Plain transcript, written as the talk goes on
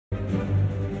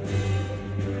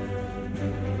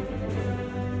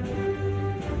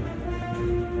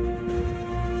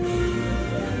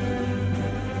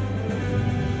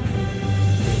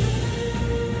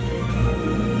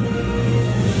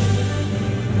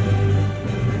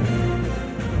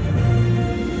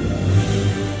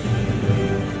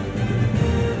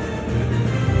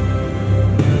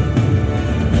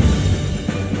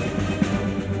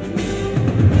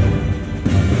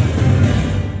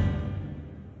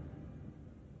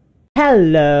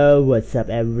Hello, what's up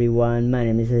everyone? My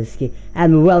name is Rizky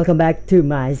and welcome back to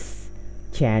my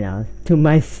channel.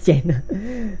 Selamat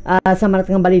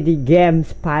datang kembali di game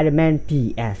Spider-Man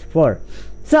PS4.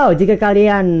 So, jika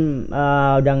kalian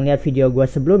udah ngeliat video gue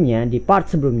sebelumnya, di part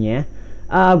sebelumnya,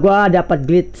 gue dapat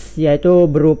glitch, yaitu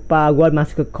berupa gue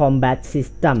masuk ke combat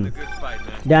system.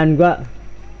 Dan gue...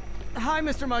 Hi,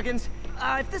 Mr. Muggins.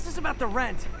 If this is about the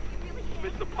rent...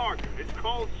 Mr. Parker, it's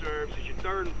called serves is your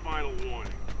third and final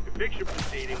warning. Eviction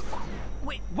proceedings.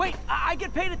 Wait! I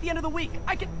get paid at the end of the week.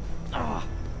 I can.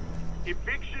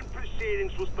 Eviction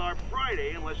proceedings will start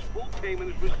Friday unless full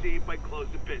payment is received by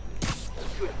close of business.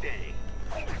 Good day.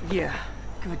 Yeah,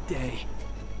 good day.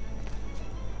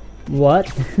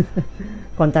 What?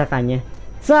 Kontrakannya.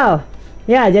 So,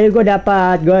 ya jadi gue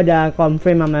udah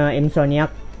confirm sama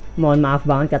Insomniac. Mohon maaf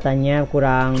banget katanya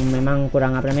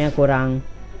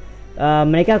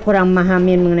mereka kurang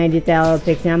memahamin mengenai detail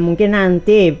fixnya. Mungkin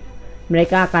nanti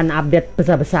mereka akan update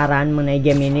besar-besaran mengenai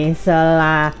game ini.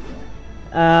 Setelah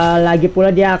lagi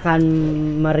pula dia akan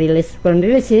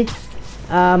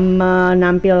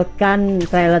menampilkan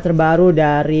trailer terbaru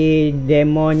dari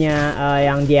demonya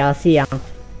yang DLC yang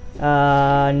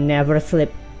Never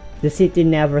Sleep, The City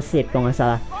Never Sleep kalau nggak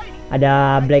salah.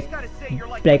 Ada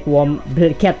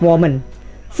Cat Woman.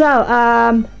 So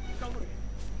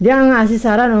dia ngasih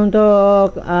saran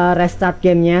untuk restart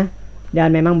gamenya, dan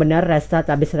memang benar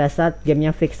habis restart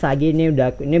gamenya fix lagi.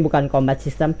 Ini bukan combat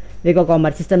system. Jadi kalau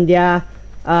combat system dia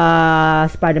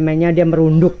Spider-Man-nya dia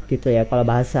merunduk gitu ya, kalau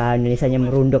bahasa Indonesianya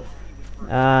merunduk.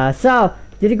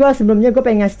 Jadi sebelumnya gue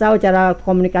pengen ngasih tahu cara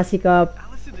komunikasi ke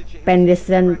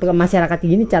pedestrian, ke masyarakat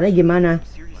gini caranya gimana.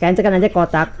 Kalian tekan aja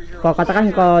kotak. Kalau kotak kan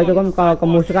kalau ke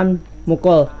musuh kan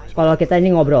mukul. Kalau kita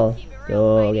ini ngobrol.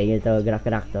 Tuh kayak gitu,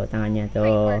 gerak-gerak tuh tangannya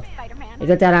tuh.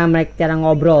 Itu cara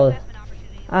ngobrol.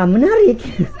 Menarik.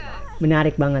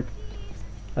 Menarik banget.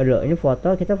 Aduh, ini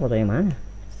kita foto yang mana?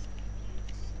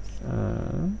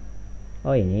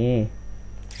 Oh ini.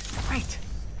 Right.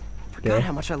 Forgot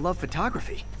how much I love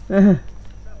photography.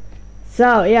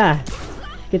 So ya,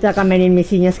 kita akan mainin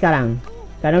misinya sekarang.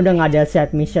 Karena udah nggak ada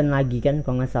set mission lagi kan,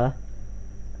 kalau nggak salah.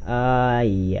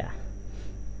 Iya.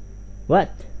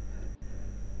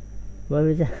 What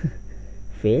was that?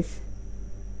 Fish?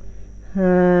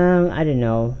 I don't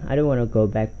know. I don't want to go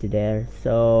back to there.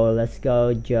 So let's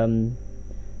go jump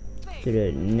to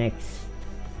the next.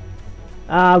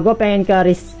 Gue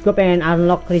pengen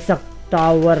unlock research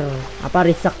tower.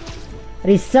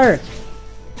 Research.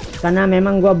 Karena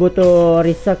memang gue butuh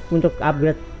research untuk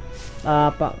upgrade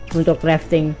untuk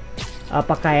crafting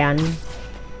pakaian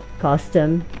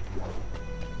custom.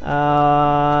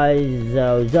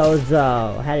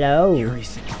 Hello. Yuri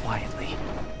said quietly.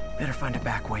 Better find a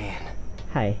back way in.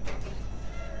 Hai.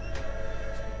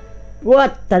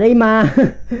 What? Tadima.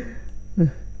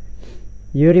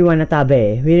 Yuri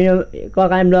Wanatabe. Kalau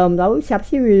kalian belum tahu siapa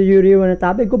sih Yuri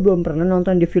Wanatabe, gue belum pernah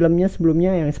nonton di filmnya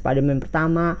sebelumnya, yang Spider-Man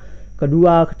pertama,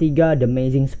 kedua, ketiga, The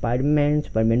Amazing Spider-Man,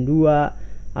 Spider-Man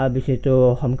 2, habis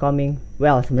itu Homecoming.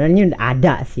 Well, sebenarnya udah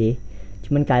ada sih,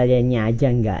 cuman kaliannya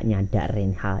aja nggak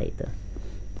nyadarin hal itu.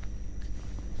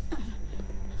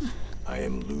 I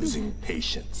am losing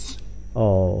patience.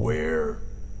 Oh. Where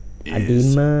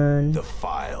is Adiman. the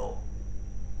file?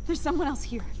 There's someone else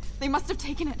here. They must have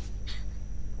taken it.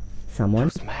 Someone?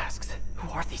 Those masks.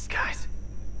 Who are these guys?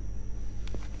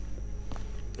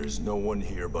 There's no one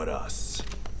here but us.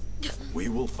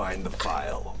 We will find the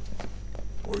file,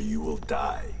 or you will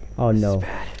die. Oh no.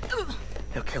 This is bad.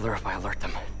 They'll kill her if I alert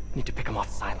them. Need to pick them off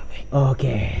silently.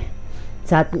 Oke.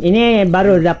 Saat ini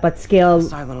baru dapat skill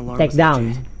take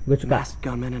down. Gue suka. Masked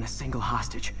gunman and a single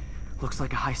hostage. Looks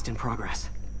like a heist in progress.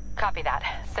 Copy that.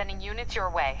 Sending units your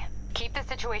way. Keep the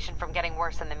situation from getting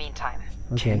worse in the meantime.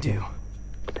 Okay. Can do.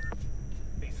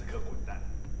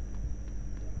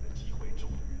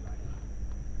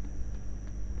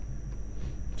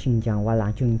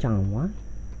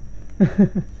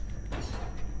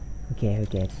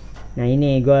 Oke. Nah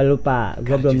ini gue lupa,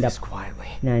 gue belum dapat.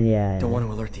 Nah ya. Don't want to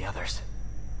alert the others.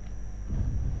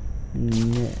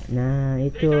 Nah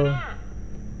itu.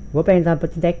 Gue pengen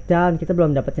dapetin takedown. Kita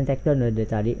belum dapetin takedown dari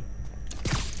tadi.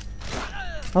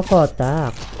 Oh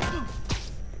kotak.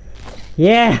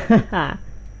 Yeah.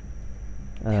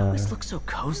 They always look so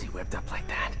cozy whipped up like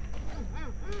that.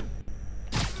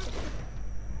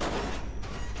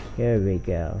 Here we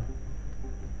go.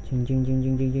 Hai.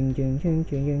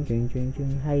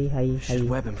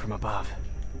 Should web him from above.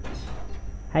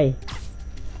 Hai.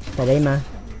 Tadima.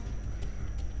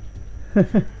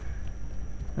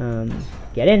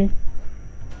 Get in.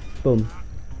 Boom.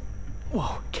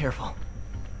 Whoa, careful.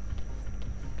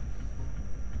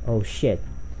 Oh shit.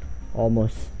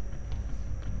 Almost.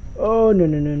 Oh no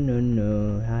no no no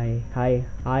no. Hi hi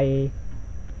hi.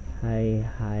 Hi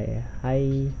hi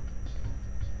hi.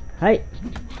 Hi.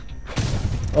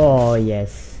 Oh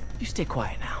yes. You stay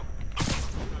quiet now.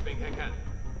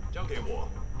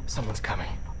 Someone's coming.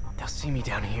 They'll see me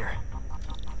down here.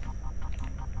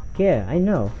 Yeah, I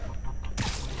know.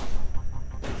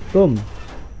 Boom.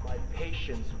 My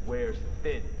patience wears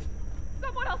thin.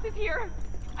 Someone else is here.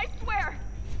 I swear.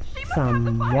 She must have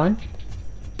the file. Someone.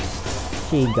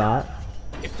 She got.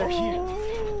 If they're here,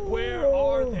 where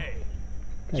are they?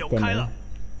 God damn it.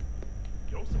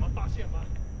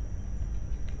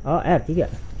 Oh, R3.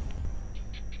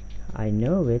 I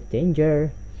know it.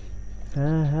 Danger.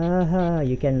 Ha ha ha.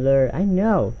 You can lure. I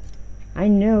know. I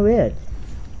know it.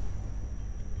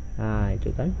 Ah,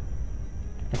 itu kan.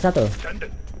 Satu.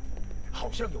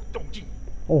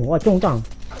 Oh, wah, 中档.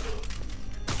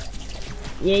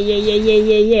 Yeah yeah yeah yeah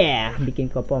yeah yeah.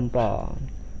 Bikin kepompong.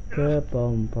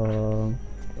 Kepompong.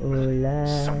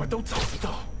 Ular.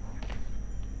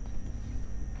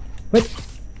 Wait.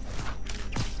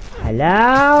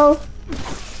 Hello.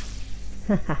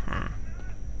 Hahaha.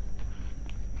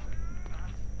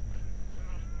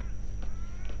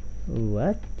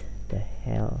 What the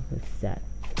hell is that?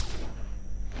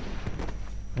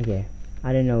 Okay,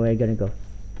 I don't know where you're gonna go.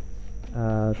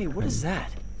 Hey, what is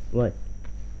that? What?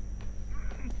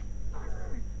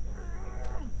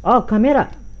 Oh,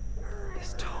 camera.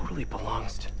 This totally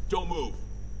belongs to... Don't move.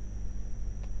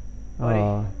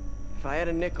 Oh. If I had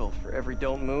a nickel for every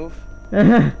don't move.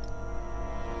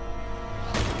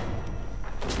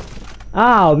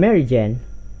 Oh, Mary Jane.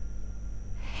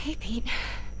 Hey, Pete.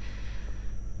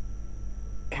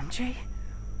 MJ?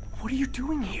 What are you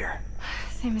doing here?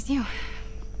 Same as you.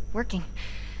 Working.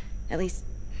 At least,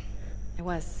 I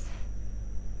was.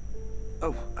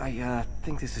 Oh, I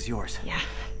think this is yours. Yeah,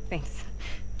 thanks.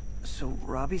 So,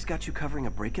 Robbie's got you covering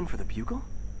a break-in for the Bugle?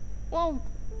 Well,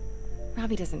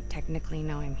 Robbie doesn't technically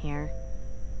know I'm here.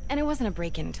 And it wasn't a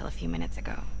break-in until a few minutes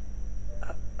ago.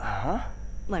 Huh?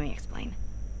 Let me explain.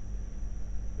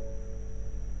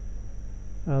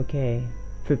 Okay.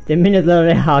 15 minutes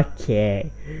already.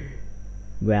 Okay.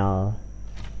 Well,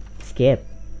 skip.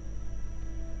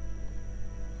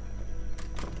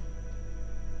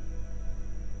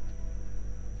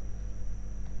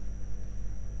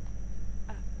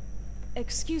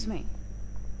 Excuse me.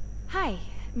 Hi,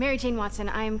 Mary Jane Watson.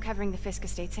 I'm covering the Fisk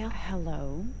estate sale.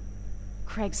 Hello.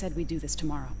 Craig said we'd do this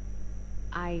tomorrow.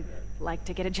 I like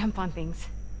to get a jump on things.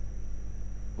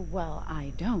 Well,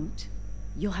 I don't.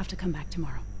 You'll have to come back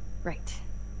tomorrow. Right.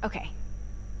 Okay.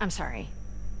 I'm sorry.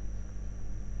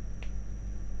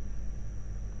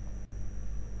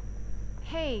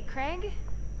 Hey, Craig?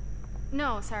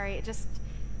 No, sorry. It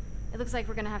looks like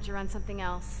we're gonna have to run something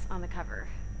else on the cover.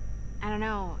 I don't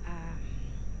know,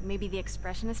 maybe the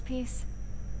expressionist piece?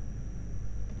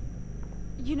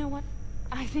 You know what?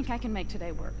 I think I can make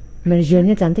today work. Mary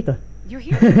Jane-nya cantik loh. You're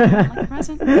here. Like a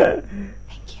present.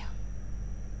 Thank you.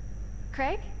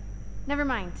 Craig? Never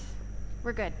mind.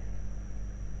 We're good.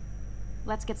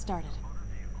 Let's get started.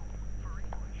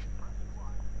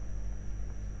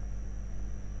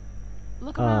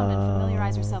 Look around and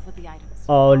familiarize yourself with the items.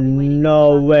 Oh,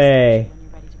 no way. When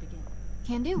you're ready to begin.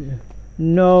 Can do.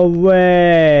 No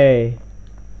way.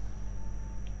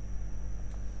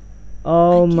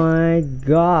 Oh my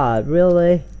god,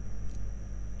 really?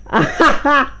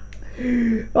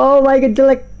 Oh my god,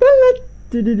 jelek banget.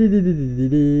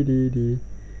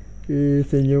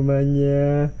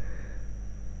 Senyumannya.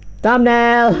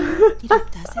 Thumbnail. You know,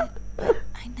 does it? But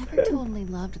I never totally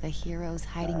loved the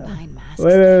heroes hiding behind masks.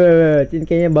 Wait. Ini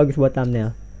kayaknya bagus buat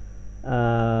thumbnail.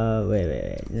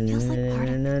 Wait. Feels like part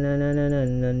of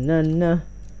No.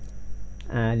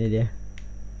 Ah, ini dia.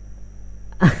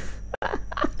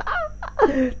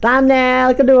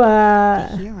 Thumbnail kedua.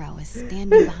 the hero is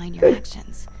standing behind your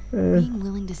actions, being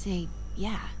willing to say,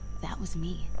 yeah, that was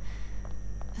me.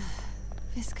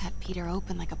 Fisk cut Peter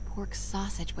open like a pork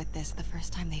sausage with this the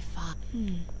first time they fought.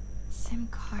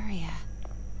 Simcaria.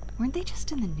 Weren't they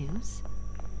just in the news?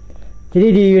 Jadi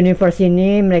di universe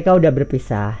ini mereka udah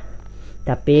berpisah.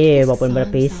 Tapi walaupun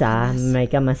berpisah,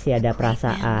 mereka masih ada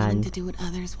perasaan.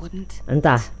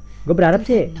 Entah, gue berharap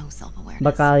sih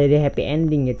bakal jadi happy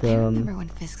ending gitu.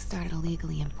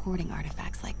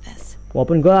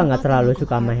 Walaupun gue nggak terlalu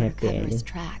suka sama happy ending.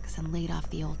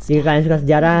 Jika kalian suka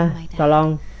sejarah,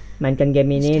 tolong mainkan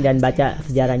game ini dan baca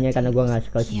sejarahnya karena gue nggak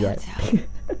suka sejarah.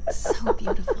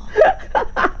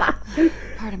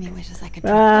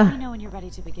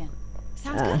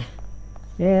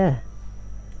 Yeah.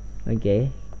 Oke,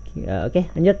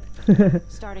 lanjut.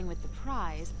 Starting with the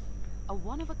prize. A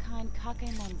one-of-a-kind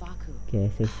kake monbaku. Okay,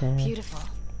 susah. Beautiful.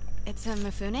 It's a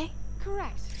Mifune?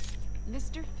 Correct.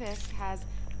 Mr. Fisk has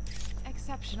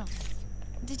exceptional taste.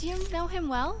 Did you know him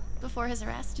well before his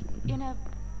arrest? In a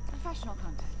professional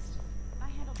context. I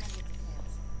handled many of the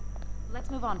sales. Let's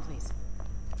move on, please.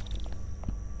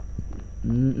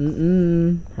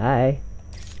 Hi,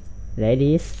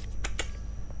 ladies.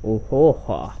 Oh ho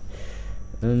ho.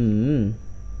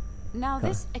 Now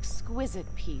this exquisite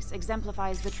piece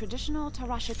exemplifies the traditional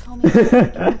Tarashikomi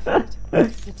effect.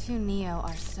 The two Neo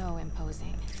are so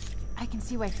imposing. I can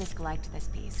see why Fisk liked this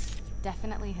piece.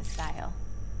 Definitely his style.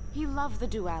 He loved the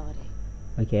duality.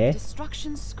 Okay.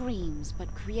 Destruction screams, but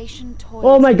creation toils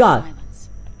Oh my in God. silence.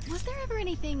 Was there ever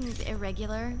anything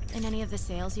irregular in any of the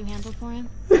sales you handled for him?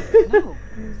 No.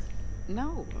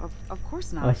 No, of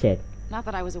course not. Oh shit. Not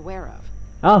that I was aware of.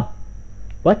 Oh,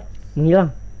 what?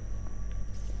 Menghilang.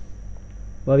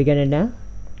 What are we gonna do?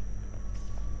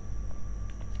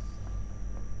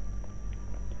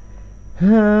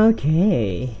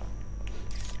 Okay.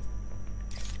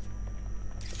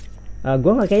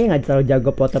 Gue kayaknya nggak terlalu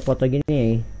jago foto-foto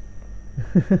gini.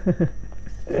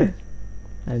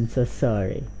 I'm so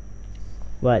sorry.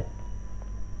 What?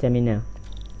 Tell me now.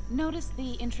 Notice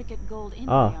the intricate gold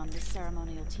inlay on this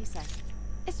ceremonial tea set.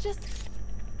 It's just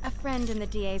a friend in the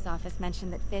DA's office mentioned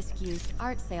that Fisk used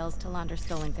art sales to launder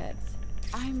stolen goods.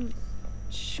 I'm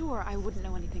sure I wouldn't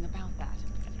know anything about that.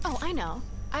 Oh, I know.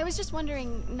 I was just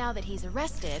wondering, now that he's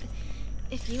arrested,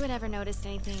 if you had ever noticed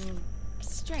anything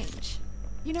strange.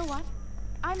 You know what?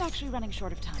 I'm actually running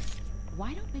short of time.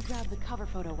 Why don't we grab the cover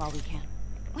photo while we can?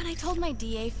 When I told my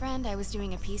DA friend I was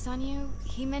doing a piece on you,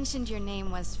 he mentioned your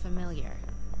name was familiar.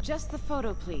 Just the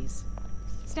photo, please.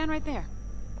 Stand right there.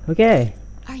 Okay.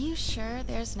 Are you sure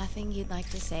there's nothing you'd like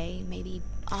to say, maybe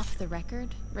off the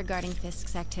record, regarding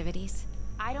Fisk's activities?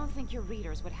 I don't think your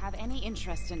readers would have any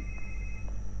interest in...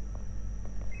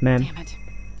 Ma'am. Damn it.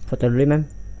 Foto dulu, ma'am.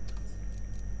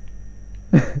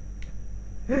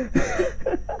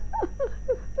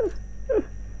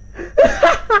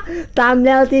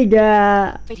 Thumbnail 3.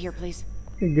 Wait here, please.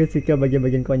 Gue suka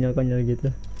bagian-bagian konyol-konyol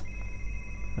gitu.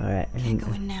 Alright. Can't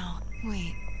go in now.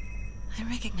 Wait. I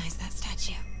recognize that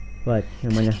statue. What?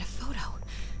 Yang Gotta mana? get a photo.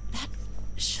 That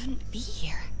shouldn't be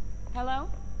here. Hello?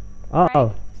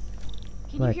 Oh.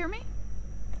 Can What? you hear me?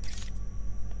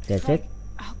 That's Craig, it?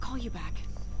 I'll call you back.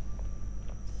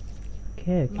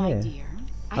 Okay, okay. My dear,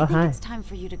 I think hi. it's time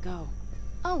for you to go.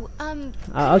 Oh,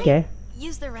 Okay.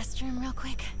 use the restroom real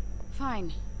quick?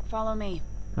 Fine. Follow me.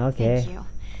 Okay. Thank you.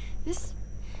 This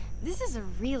is a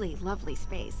really lovely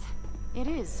space. It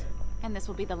is. And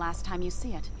this will be the last time you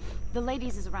see it. The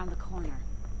ladies is around the corner.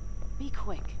 Be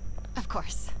quick. Of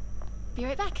course. Be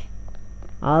right back.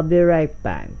 I'll be right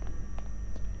back.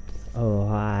 Oh,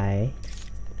 hi.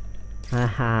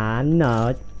 Haha, I'm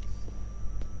not.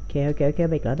 Okay.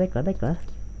 Baiklah.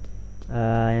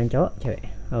 Yang cowok, cewek.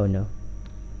 Oh no.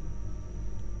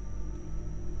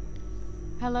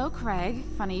 Hello, Craig.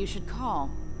 Funny you should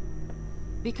call.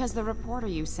 Because the reporter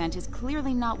you sent is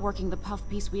clearly not working the puff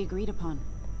piece we agreed upon.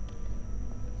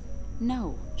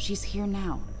 No, she's here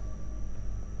now.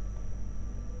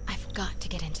 I've got to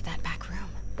get into that back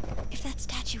room. If that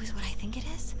statue is what I think it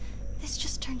is, this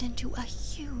just turned into a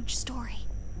huge story.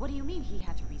 What do you mean he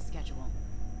had to reschedule?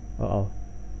 Uh-oh.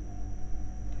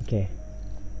 Okay.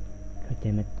 God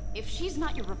damn it. If she's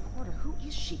not your reporter, who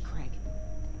is she, Craig?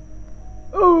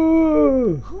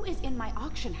 Oh! Who is in my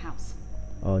auction house?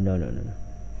 Oh, no. Oh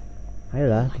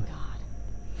Ayolah. my god.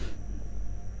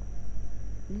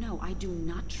 No, I do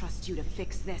not trust you to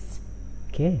fix this.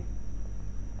 Okay.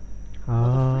 Well,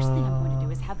 the first thing I'm going to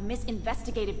do is have Miss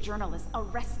Investigative Journalist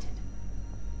arrested.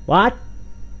 What?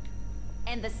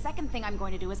 And the second thing I'm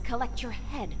going to do is collect your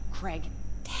head, Craig.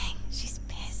 Dang, she's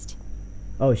pissed.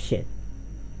 Oh shit.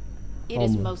 It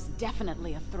is most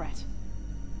definitely a threat.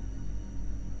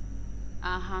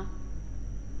 Uh-huh.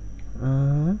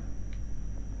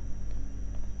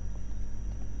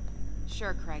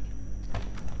 Sure, Craig.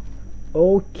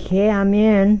 Okay, I'm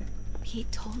in.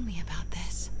 Pete told me about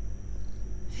this.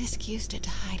 Fisk used it to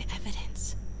hide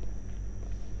evidence.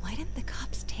 Why didn't the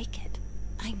cops take it?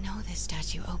 I know this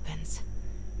statue opens.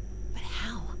 But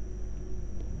how?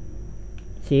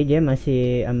 Si dia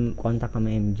masih kontak sama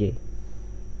MJ.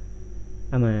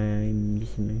 Sama MJ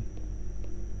sebenarnya.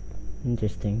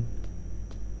 Interesting.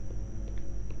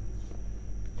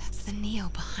 That's the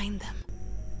Neo behind them.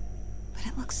 But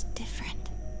it looks different.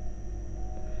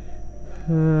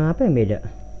 Apa yang beda?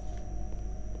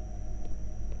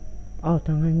 Oh,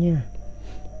 tangannya.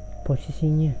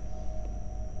 Posisinya.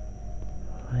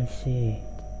 I see.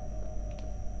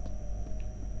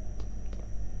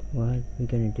 What we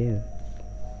gonna do?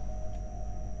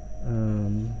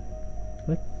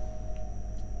 What?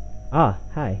 Ah,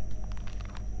 hi.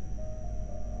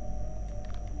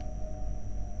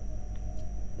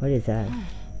 What is that?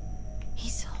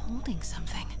 He's holding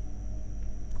something.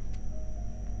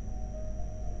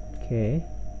 Okay.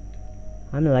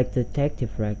 I'm like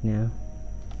detective right now.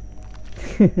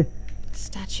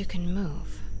 Statue can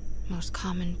move. Most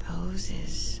common pose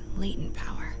is latent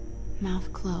power.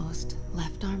 Mouth closed,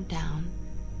 left arm down,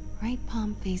 right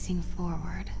palm facing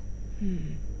forward.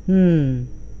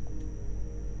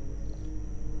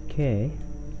 Okay.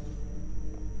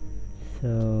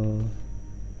 So...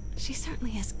 She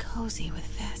certainly is cozy with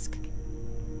Fisk.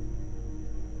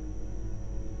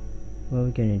 what are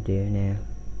we gonna do now?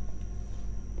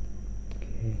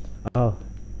 Okay. Oh.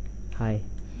 Hi.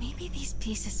 Maybe these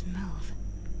pieces move.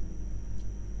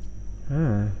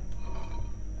 No.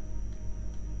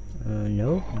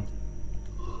 No.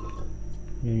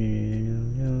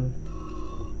 No.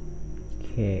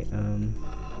 Okay,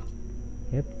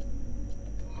 yep.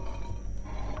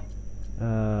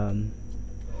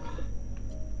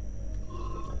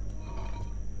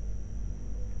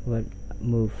 What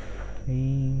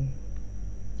moving?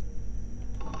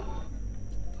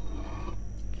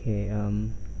 Okay, I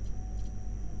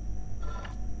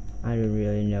don't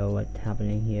really know what's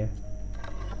happening here.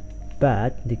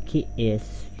 But the key is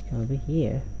over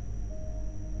here.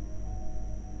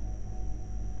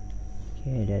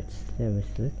 Okay, that was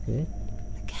look good.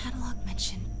 The catalog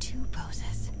mentioned 2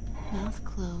 poses. Mouth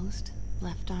closed,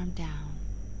 left arm down,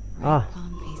 right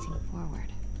palm facing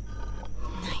forward.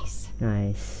 Nice.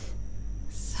 Nice.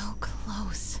 So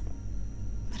close.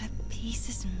 But a piece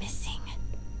is missing.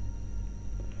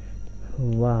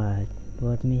 What?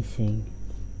 What missing?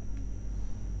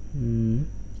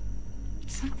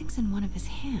 Something's in one of his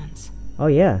hands. Oh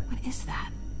yeah. What is that?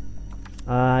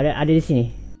 Ada di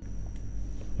sini.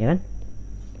 Ya kan?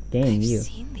 Damn I've you.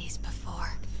 seen these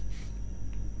before.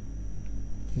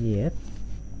 Yep.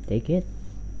 Take it.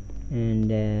 And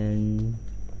then...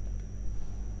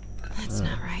 That's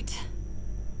not right.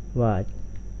 What?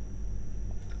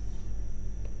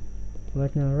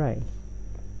 What's not right?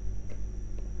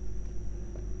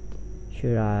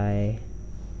 Should I...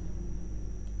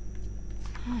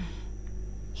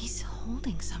 He's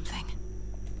holding something.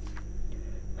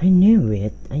 I knew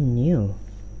it. I knew.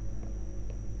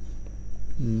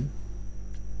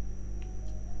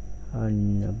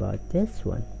 And about this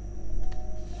one.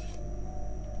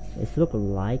 It's look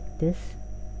like this.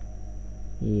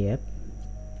 Yep.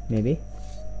 Maybe.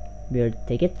 We'll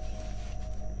take it.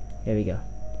 Here we go.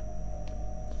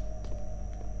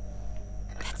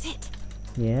 That's it.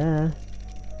 Yeah.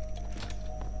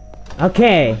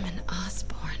 Okay. Norman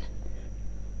Osborn.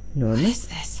 Norman? What is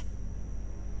this?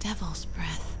 Devil's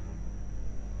breath.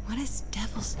 What is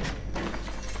devil's...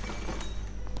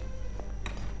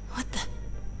 What the...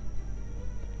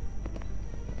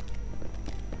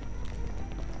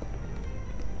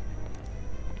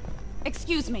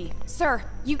 Excuse me, sir.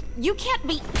 You can't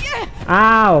be...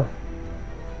 Ow!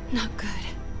 Not good.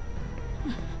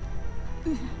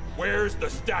 Where's the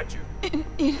statue?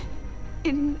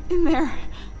 In there.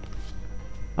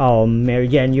 Oh, Mary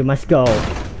Jane, you must go.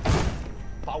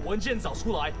 把文件找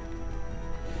出来。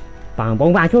棒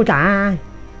棒棒出闸.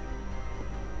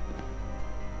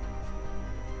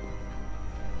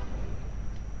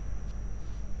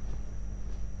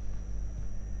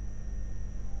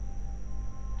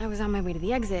 I was on my way to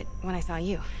the exit when I saw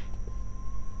you.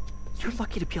 You're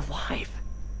lucky to be alive.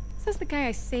 Says the guy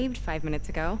I saved 5 minutes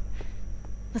ago.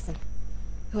 Listen,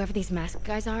 whoever these masked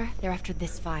guys are, they're after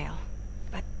this file.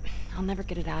 But I'll never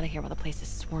get it out of here while the place is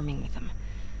swarming with them.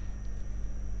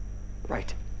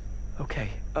 Right. Okay,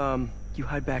 you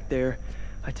hide back there.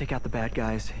 I take out the bad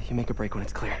guys. You make a break when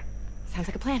it's clear. Sounds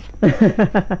like a plan.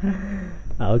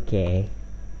 Okay.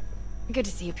 Good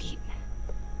to see you, Pete.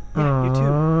 Yeah, you too.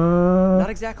 Not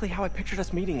exactly how I pictured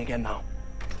us meeting again, though.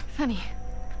 Funny.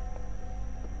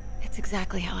 It's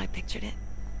exactly how I pictured it.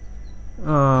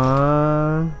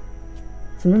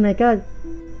 Sebenarnya mereka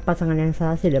pasangan yang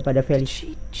salah sih daripada Felix. Did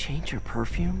she change her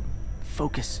perfume?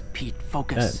 Focus, Pete,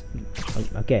 focus.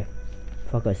 Okay,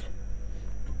 focus.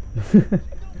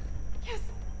 Yes.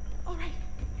 All right.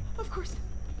 Of course.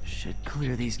 Should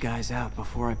clear these guys out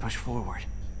before I push forward.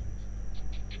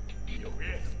 纽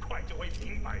约很快就会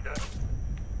明白的。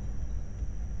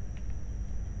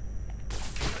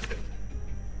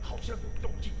好像有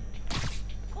动静。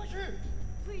快去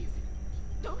Please,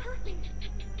 don't hurt me.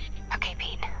 Okay,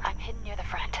 Pete. I'm hidden near the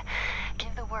front.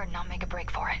 Give the word and I'll make a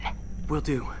break for it. Will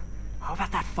do. How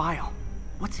about that file?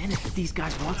 What's in it that these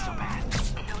guys want so bad?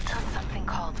 Notes on something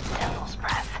called Devil's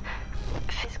Breath.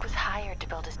 Fisk was hired to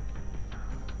build his...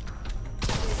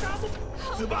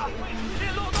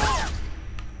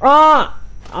 Oh,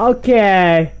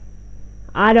 okay.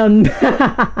 I don't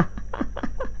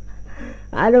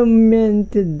I don't mean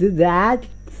to do that.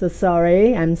 So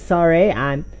sorry. I'm sorry.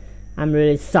 I'm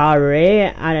really sorry.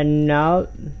 I don't know.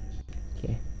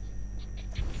 Okay.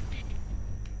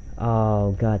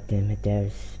 Oh god damn it,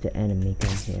 there's the enemy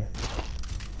gun here.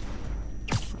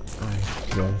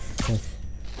 Yes.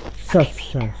 So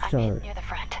sorry. Near the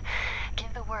front.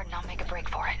 Give the word and I'll make a break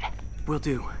for it. Will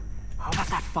do. How about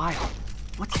that file?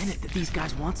 What's in it that these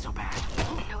guys want so bad?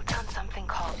 Notes on something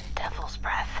called Devil's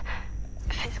Breath.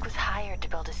 Fisk was hired to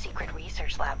build a secret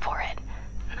research lab for it.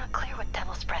 Not clear what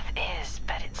Devil's Breath is,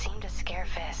 but it seemed to scare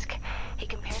Fisk. He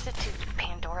compares it to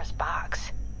Pandora's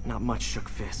box. Not much shook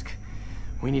Fisk.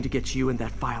 We need to get you and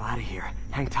that file out of here.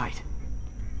 Hang tight.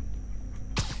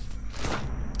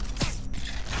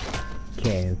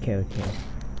 Okay.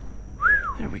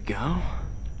 There we go.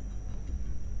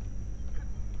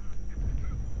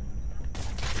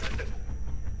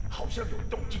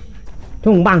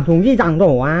 Thùng bằng thùng gì chẳng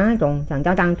đổ á, chẳng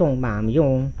đang thùng bằng ví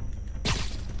dụ.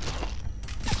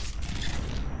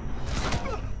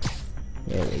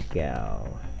 There we go.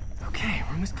 Okay,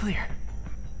 room is clear.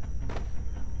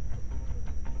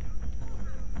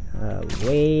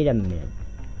 Wait a minute.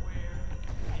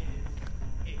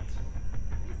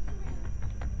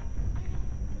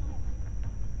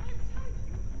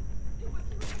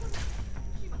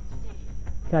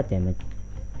 God damn it.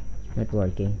 Not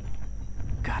working.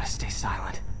 Gotta stay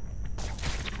silent.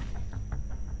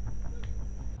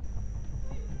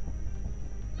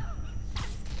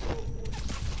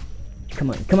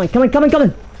 Come on. Come on. Come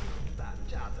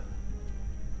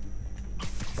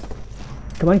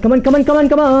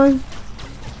on.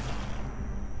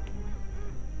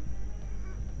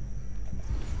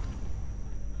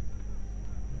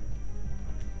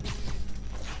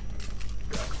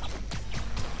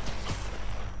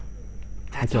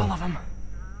 That's all of them.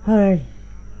 Alright.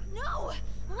 No!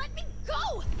 Let me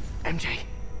go! MJ.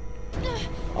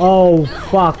 Oh,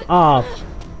 fuck off.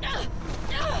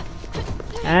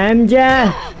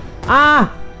 MJ!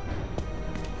 Ah!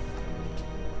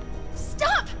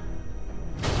 Stop!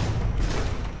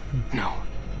 No.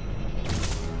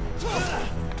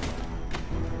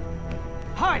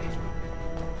 Hide!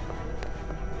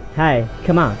 Hey,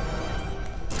 come on.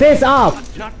 Face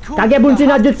off! Not cool. Kage bunchi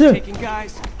no jutsu! Taking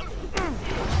guys.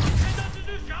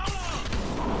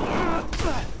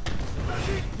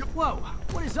 Whoa,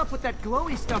 what is up with that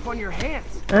glowy stuff on your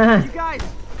hands? You guys,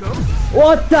 ghosts?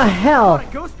 What the hell? I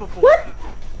ghost before. What?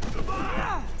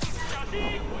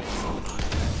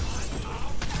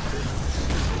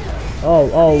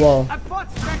 Oh. I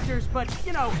fought specters, but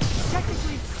you know,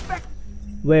 technically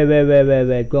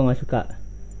Wait, gua nggak suka.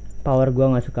 Power gua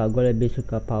nggak suka. Gua lebih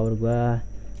suka power gua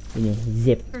ini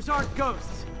zip. specters aren't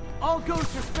ghosts. All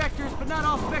ghosts are specters, but not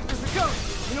all specters are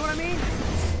ghosts. You know what I mean?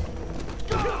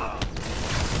 Seems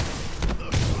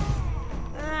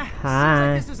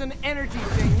like this is an energy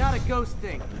thing, not a ghost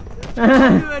thing.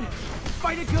 Good.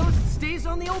 Fight a ghost stays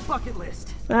on the old bucket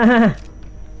list.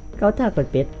 Kau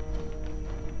takut, Pit?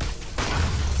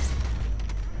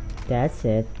 That's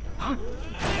it.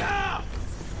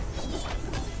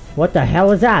 What the hell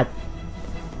was that?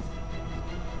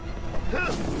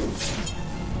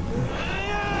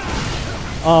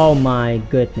 Oh my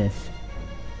goodness.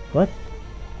 What?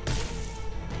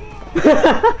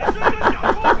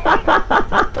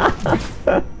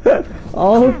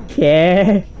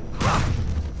 Okay.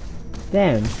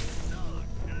 Damn.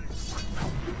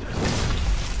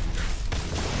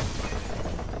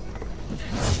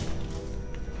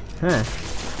 Huh.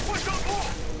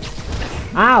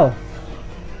 Ow.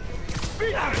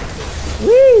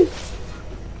 Whee.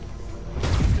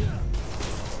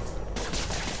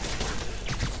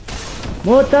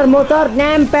 Motor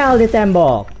nempel di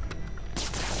tembok.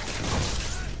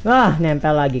 Ah,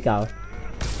 nempel lagi kau.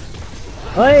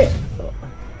 Oi.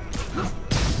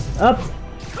 Up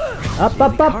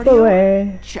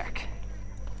away. Check.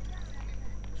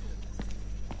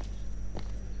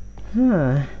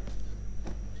 Huh.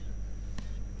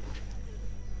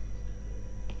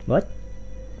 What?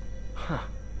 Huh.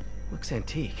 Looks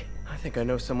antique. I think I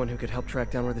know someone who could help track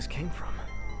down where this came from.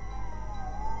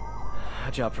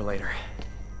 A job for later.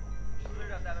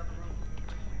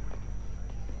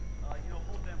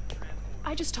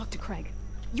 I just talked to Craig.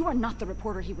 You are not the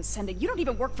reporter he was sending. You don't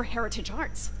even work for Heritage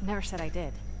Arts. Never said I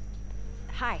did.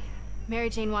 Hi, Mary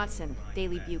Jane Watson,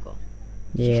 Daily Bugle.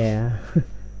 Yeah.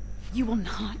 You will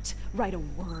not write a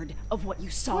word of what you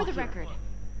saw For the here. record,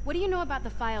 what do you know about the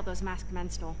file those masked men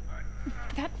stole?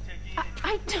 That...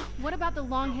 I don't... What about the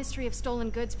long history of stolen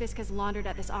goods Fisk has laundered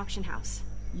at this auction house?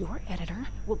 Your editor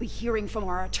will be hearing from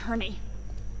our attorney.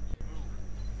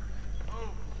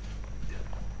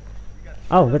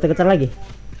 Oh, getar-getar lagi.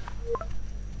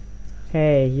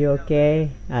 Hey, you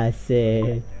okay? I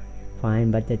say,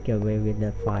 fine, but just go away with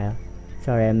that file.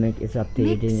 Sorry, I make it up to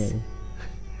you, didn't it?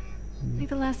 Like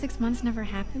the last 6 months never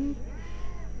happened?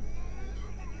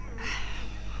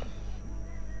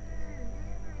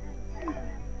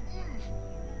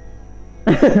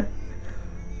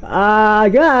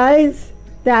 Guys,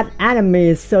 that anime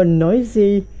is so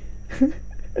noisy.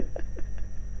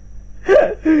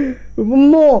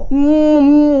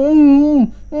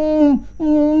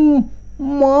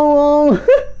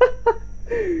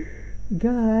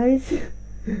 Guys,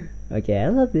 okay, I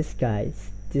love this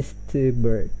guys. This two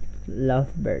bird,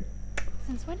 lovebird.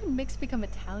 Since when did Mix become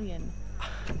Italian?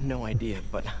 No idea,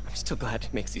 but I'm still glad he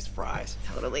makes these fries.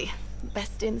 Totally.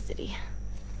 Best in the city.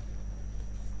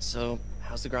 So,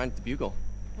 how's the grind at the Bugle?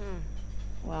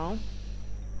 Well,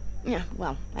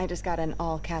 I just got an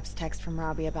all-caps text from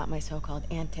Robbie about my so-called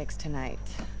antics tonight.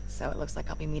 So it looks like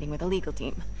I'll be meeting with a legal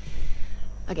team.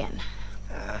 Again.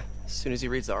 As soon as he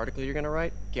reads the article you're gonna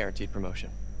write, guaranteed promotion.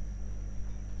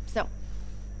 So,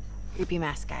 creepy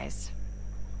mask guys.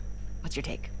 What's your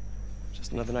take?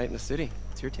 Just another night in the city.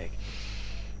 What's your take?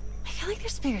 I feel like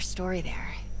there's a bigger story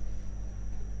there.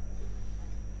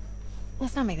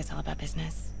 Let's not make this all about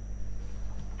business.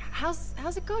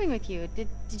 How's it going with you? Did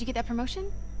you get that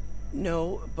promotion?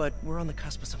 No, but we're on the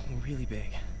cusp of something really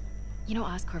big. You know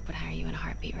Oscorp would hire you in a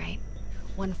heartbeat, right?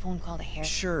 One phone call to hair.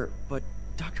 Sure, but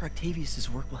Dr.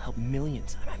 Octavius's work will help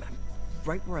millions. I'm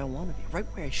right where I want to be, right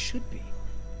where I should be.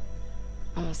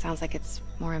 Almost sounds like it's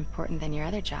more important than your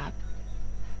other job.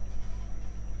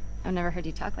 I've never heard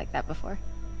you talk like that before.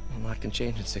 A lot can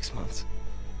change in 6 months.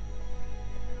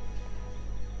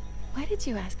 Why did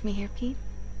you ask me here, Pete?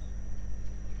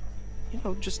 You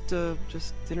know, just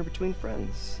dinner between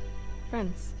friends.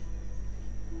 Friends.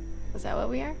 Is that what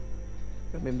we are?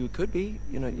 Well, maybe we could be,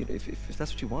 you know, if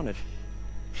that's what you wanted.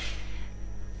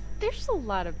 There's a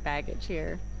lot of baggage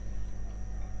here.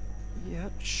 Yeah,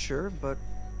 sure, but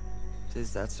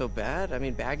is that so bad? I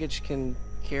mean, baggage can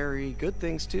carry good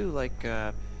things too, like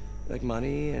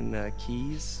money and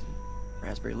keys,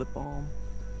 raspberry lip balm.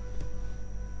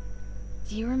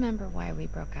 Do you remember why we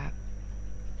broke up?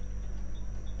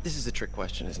 This is a trick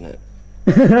question, isn't it?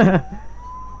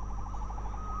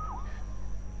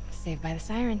 Saved by the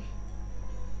siren.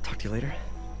 Talk to you later.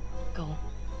 Go.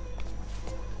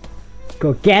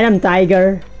 Go get him,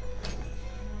 Tiger.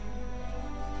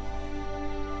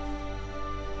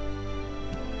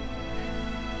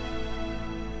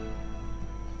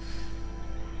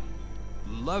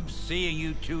 Love seeing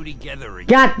you two together again.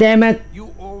 God damn it.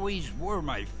 You always were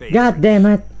my favorite. God damn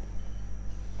it.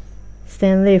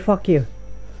 Stanley, fuck you.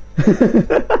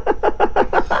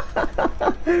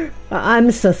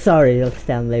 I'm so sorry,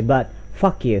 Stanley, but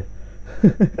fuck you.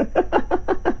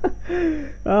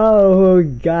 Oh,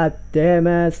 god damn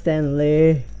it,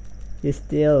 Stanley. You're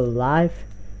still alive?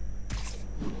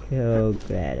 Oh,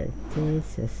 God,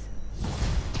 Jesus.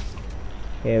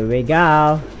 Here we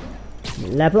go.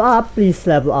 Level up, please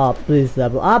level up, please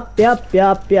level up. Yup.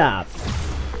 Hey,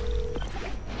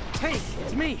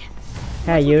 it's me.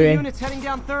 Hey, Yuri. The unit's heading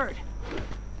down third.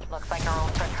 Looks like our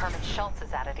old friend Herman Schultz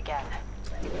is at it again.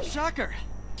 Shocker.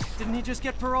 Didn't he just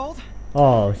get paroled?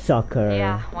 Oh, sucker.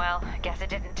 Yeah, well, I guess it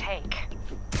didn't take.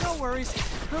 No worries.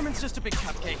 Herman's just a big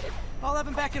cupcake. I'll have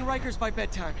him back in Rikers by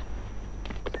bedtime.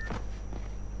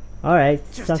 Alright,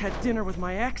 Just had dinner with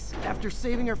my ex after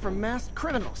saving her from masked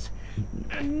criminals.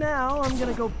 And now I'm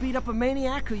gonna go beat up a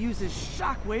maniac who uses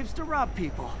shockwaves to rob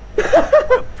people.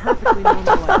 A perfectly normal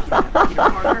life you have, Peter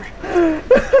Parker.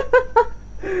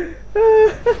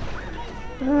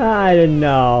 I don't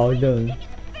know, dun.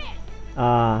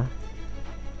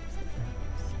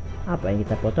 Apa yang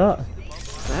kita foto?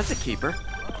 That's a keeper.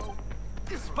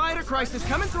 Spider crisis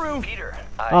coming through. Peter,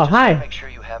 Oh, just hi. want to make sure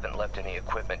you haven't left any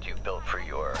equipment you've built for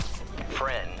your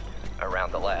friend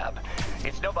around the lab.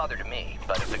 It's no bother to me,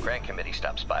 but if the grant committee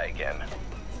stops by again.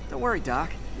 Don't worry,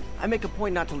 Doc. I make a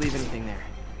point not to leave anything there.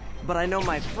 But I know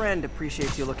my friend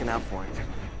appreciates you looking out for him.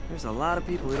 There's a lot of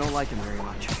people who don't like him very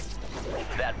much.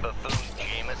 That buffoon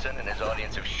Jameson and his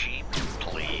audience of sheep,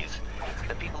 please.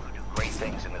 The people who do great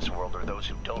things in this world are those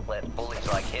who don't let bullies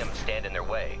like him stand in their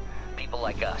way. People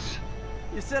like us.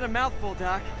 You said a mouthful,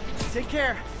 Doc. Take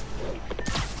care.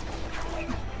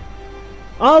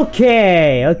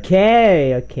 Okay.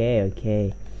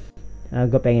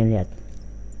 Gue pengen lihat.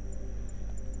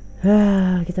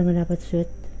 Kita nggak dapat suit.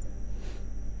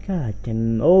 God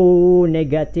damn. Oh,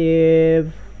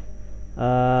 negatif.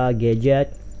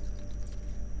 Gadget.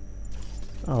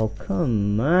 Oh,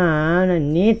 come on, I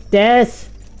need this.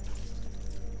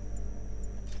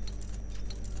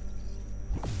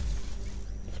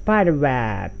 Spider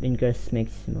web, increase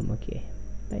maximum. Okay,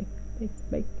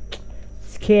 baik.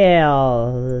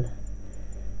 Skill.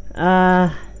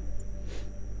 I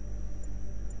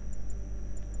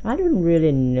don't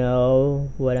really know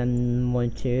what I'm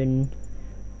wanting,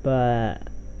 but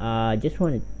just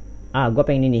want. Gue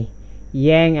pengen ini.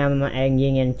 Yang sama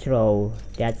Yang and throw.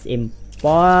 That's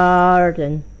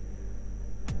important.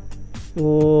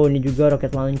 Ini juga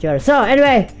rocket launcher. So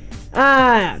anyway,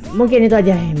 mungkin itu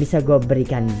aja yang bisa gue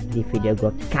berikan di video gue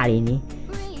kali ini.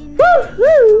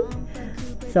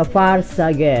 So far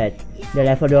so good. The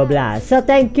level 12. So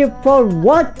thank you for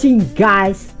watching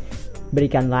guys.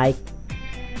 Berikan like,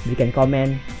 berikan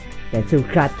komen, dan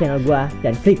subscribe channel gue,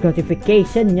 dan klik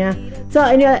notification-nya. So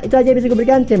itu aja yang bisa gue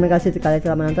berikan. Terima kasih sekali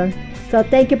telah menonton. So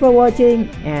thank you for watching,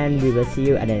 and we will see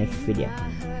you at the next video.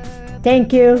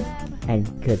 Thank you and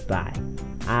goodbye.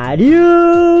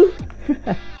 Adieu.